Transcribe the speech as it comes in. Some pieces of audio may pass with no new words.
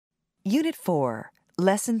Unit 4,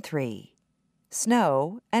 Lesson 3,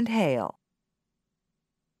 Snow and Hail.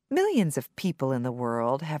 Millions of people in the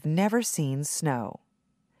world have never seen snow.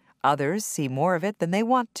 Others see more of it than they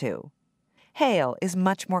want to. Hail is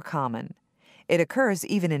much more common. It occurs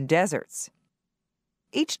even in deserts.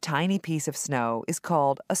 Each tiny piece of snow is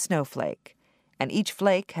called a snowflake, and each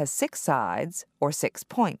flake has 6 sides or 6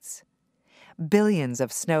 points. Billions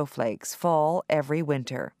of snowflakes fall every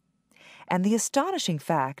winter. And the astonishing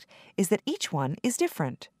fact is that each one is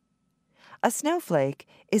different. A snowflake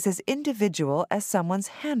is as individual as someone's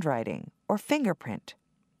handwriting or fingerprint.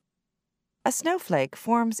 A snowflake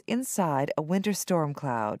forms inside a winter storm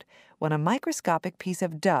cloud when a microscopic piece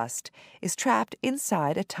of dust is trapped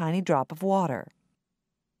inside a tiny drop of water.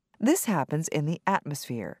 This happens in the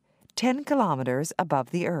atmosphere, 10 kilometers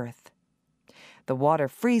above the Earth. The water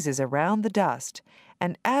freezes around the dust,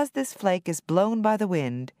 and as this flake is blown by the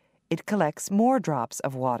wind, it collects more drops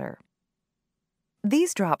of water.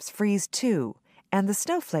 These drops freeze too, and the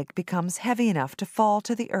snowflake becomes heavy enough to fall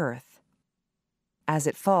to the earth. As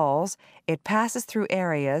it falls, it passes through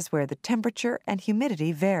areas where the temperature and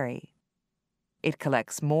humidity vary. It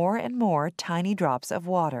collects more and more tiny drops of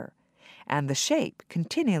water, and the shape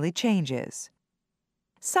continually changes.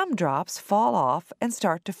 Some drops fall off and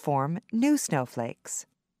start to form new snowflakes.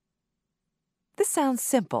 This sounds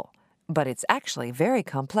simple, but it's actually very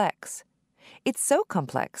complex. It's so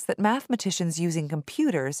complex that mathematicians using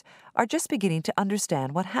computers are just beginning to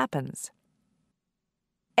understand what happens.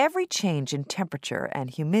 Every change in temperature and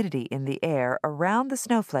humidity in the air around the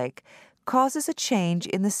snowflake causes a change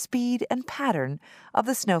in the speed and pattern of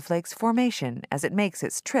the snowflake's formation as it makes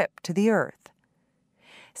its trip to the Earth.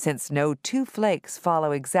 Since no 2 flakes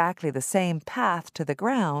follow exactly the same path to the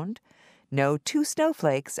ground, no 2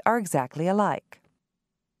 snowflakes are exactly alike.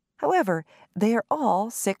 However, they are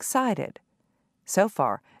all 6-sided. So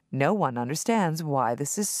far, no one understands why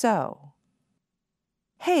this is so.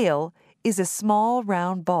 Hail is a small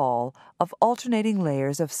round ball of alternating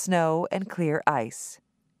layers of snow and clear ice.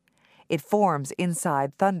 It forms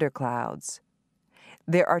inside thunderclouds.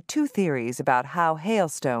 There are 2 theories about how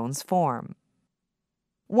hailstones form.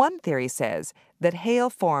 One theory says that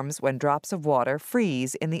hail forms when drops of water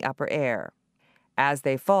freeze in the upper air. As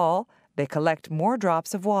they fall, they collect more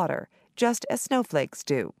drops of water, just as snowflakes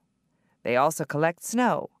do. They also collect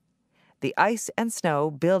snow. The ice and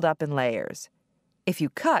snow build up in layers. If you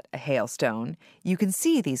cut a hailstone, you can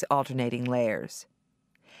see these alternating layers.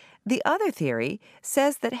 The other theory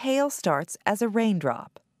says that hail starts as a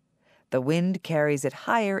raindrop. The wind carries it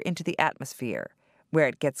higher into the atmosphere, where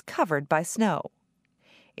it gets covered by snow.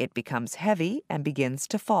 It becomes heavy and begins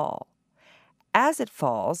to fall. As it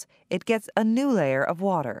falls, it gets a new layer of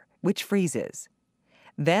water, which freezes.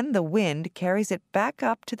 Then the wind carries it back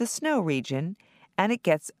up to the snow region, and it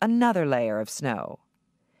gets another layer of snow.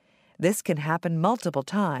 This can happen multiple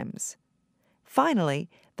times. Finally,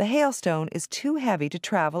 the hailstone is too heavy to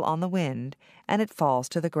travel on the wind, and it falls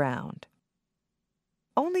to the ground.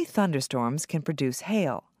 Only thunderstorms can produce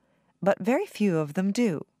hail, but very few of them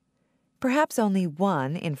do. Perhaps only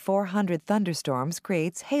 1 in 400 thunderstorms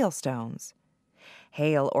creates hailstones.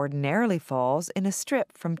 Hail ordinarily falls in a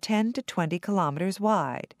strip from 10 to 20 kilometers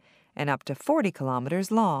wide and up to 40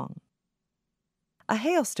 kilometers long. A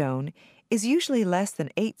hailstone is usually less than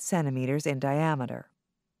 8 centimeters in diameter.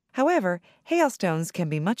 However, hailstones can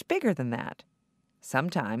be much bigger than that.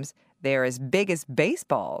 Sometimes they are as big as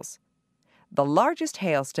baseballs. The largest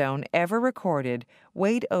hailstone ever recorded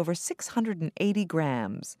weighed over 680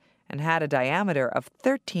 grams and had a diameter of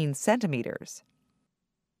 13 centimeters.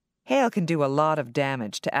 Hail can do a lot of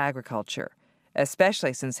damage to agriculture,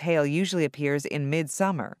 especially since hail usually appears in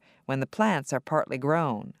midsummer when the plants are partly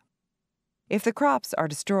grown. If the crops are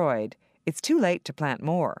destroyed, it's too late to plant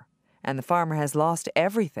more, and the farmer has lost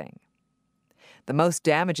everything. The most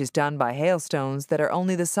damage is done by hailstones that are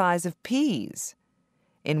only the size of peas.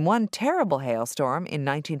 In one terrible hailstorm in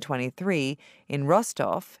 1923 in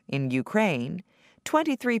Rostov, in Ukraine,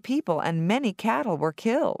 23 people and many cattle were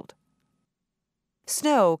killed.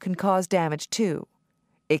 Snow can cause damage too.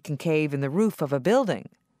 It can cave in the roof of a building.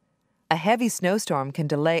 A heavy snowstorm can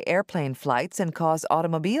delay airplane flights and cause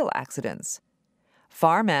automobile accidents.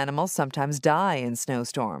 Farm animals sometimes die in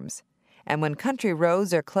snowstorms. And when country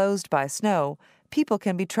roads are closed by snow, people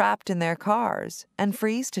can be trapped in their cars and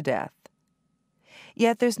freeze to death.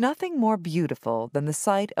 Yet there's nothing more beautiful than the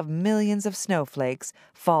sight of millions of snowflakes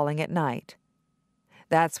falling at night.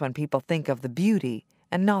 That's when people think of the beauty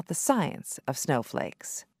and not the science of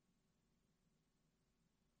snowflakes.